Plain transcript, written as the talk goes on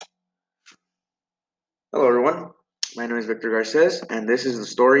Hello, everyone. My name is Victor Garces, and this is the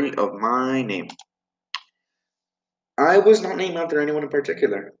story of my name. I was not named after anyone in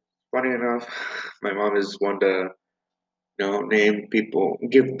particular. Funny enough, my mom is one to, name people,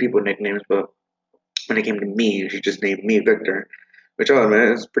 give people nicknames, but when it came to me, she just named me Victor, which I'll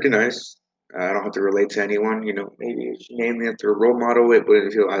admit is pretty nice. I don't have to relate to anyone. Maybe if she named me after a role model, it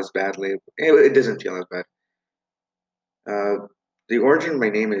wouldn't feel as badly. It doesn't feel as bad. Uh, the origin of my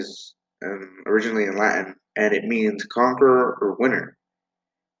name is originally in Latin, and it means conqueror or winner.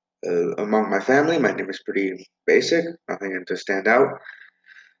 Among my family, my name is pretty basic, nothing to stand out.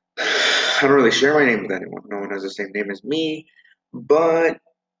 I don't really share my name with anyone. No one has the same name as me, but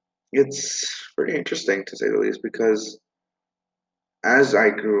it's pretty interesting to say the least because as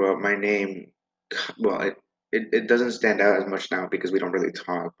I grew up, my name, well, it doesn't stand out as much now because we don't really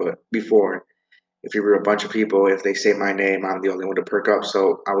talk. But before, if you were a bunch of people, if they say my name, I'm the only one to perk up.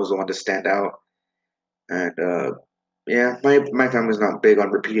 So I was the one to stand out. And yeah, my family's not big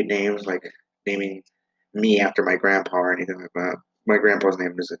on repeated names, like naming me after my grandpa or anything like that. My grandpa's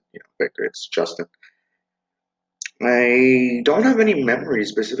name isn't, Victor, it's Justin. I don't have any memories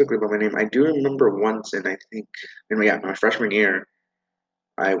specifically about my name. I do remember once, and I think, yeah, my freshman year,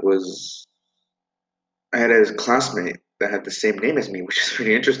 I was, I had a classmate that had the same name as me, which is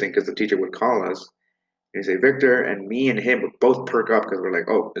pretty interesting because the teacher would call us and he'd say Victor, and me and him would both perk up because we're like,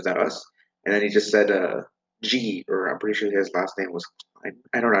 oh, is that us? And then he just said G, or I'm pretty sure his last name was,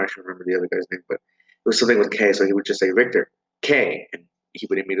 I don't actually remember the other guy's name, but it was something with K, so he would just say Victor, K, and he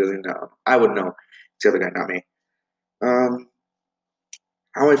would immediately know. I would know. It's the other guy, not me. Um,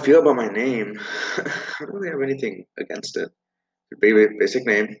 how I feel about my name, I don't really have anything against it. It's a basic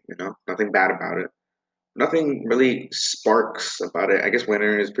name, nothing bad about it. Nothing really sparks about it. I guess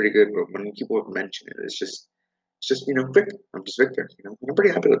winner is pretty good, but when people mention it, it's just Victor. I'm just Victor. And I'm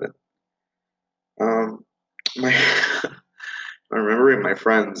pretty happy with it. Um, my I'm remembering my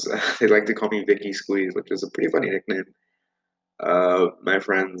friends. They like to call me Vicky Squeeze, which is a pretty funny nickname. My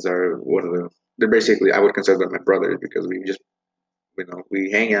friends are one of the. They're basically I would consider them my brothers because we just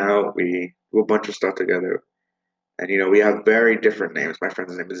we hang out, we do a bunch of stuff together, and we have very different names. My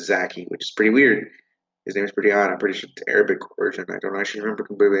friend's name is Zaki, which is pretty weird. His name is pretty odd. I'm pretty sure it's Arabic origin. I don't actually remember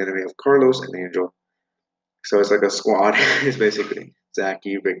completely. And then we have Carlos and Angel. So it's like a squad. It's basically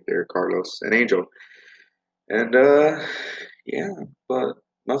Zaki, Victor, Carlos, and Angel. And yeah, but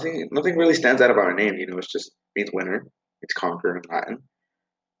nothing really stands out about our name. It's just means winner. It's conquer in Latin.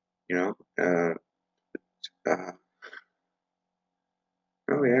 You know. Uh,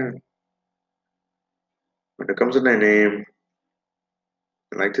 oh yeah. When it comes to my name,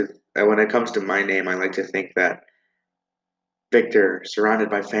 I like to. When it comes to my name, I like to think that Victor, surrounded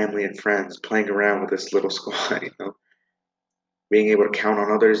by family and friends, playing around with this little squad. Being able to count on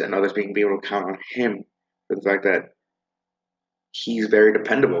others and others being able to count on him for the fact that he's very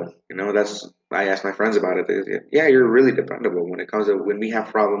dependable. That's I ask my friends about it. They say, yeah, you're really dependable when it comes to when we have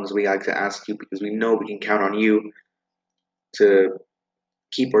problems. We like to ask you because we know we can count on you to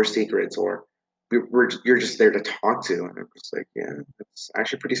keep our secrets, or you're just there to talk to. And I'm just like, yeah, it's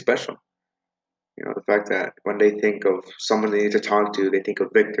actually pretty special. The fact that when they think of someone they need to talk to, they think of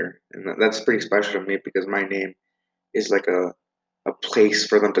Victor, and that's pretty special to me because my name is like a place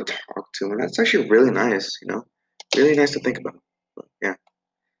for them to talk to, and that's actually really nice. Really nice to think about. But yeah.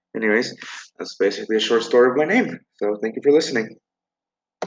 Anyways, that's basically a short story of my name. So thank you for listening.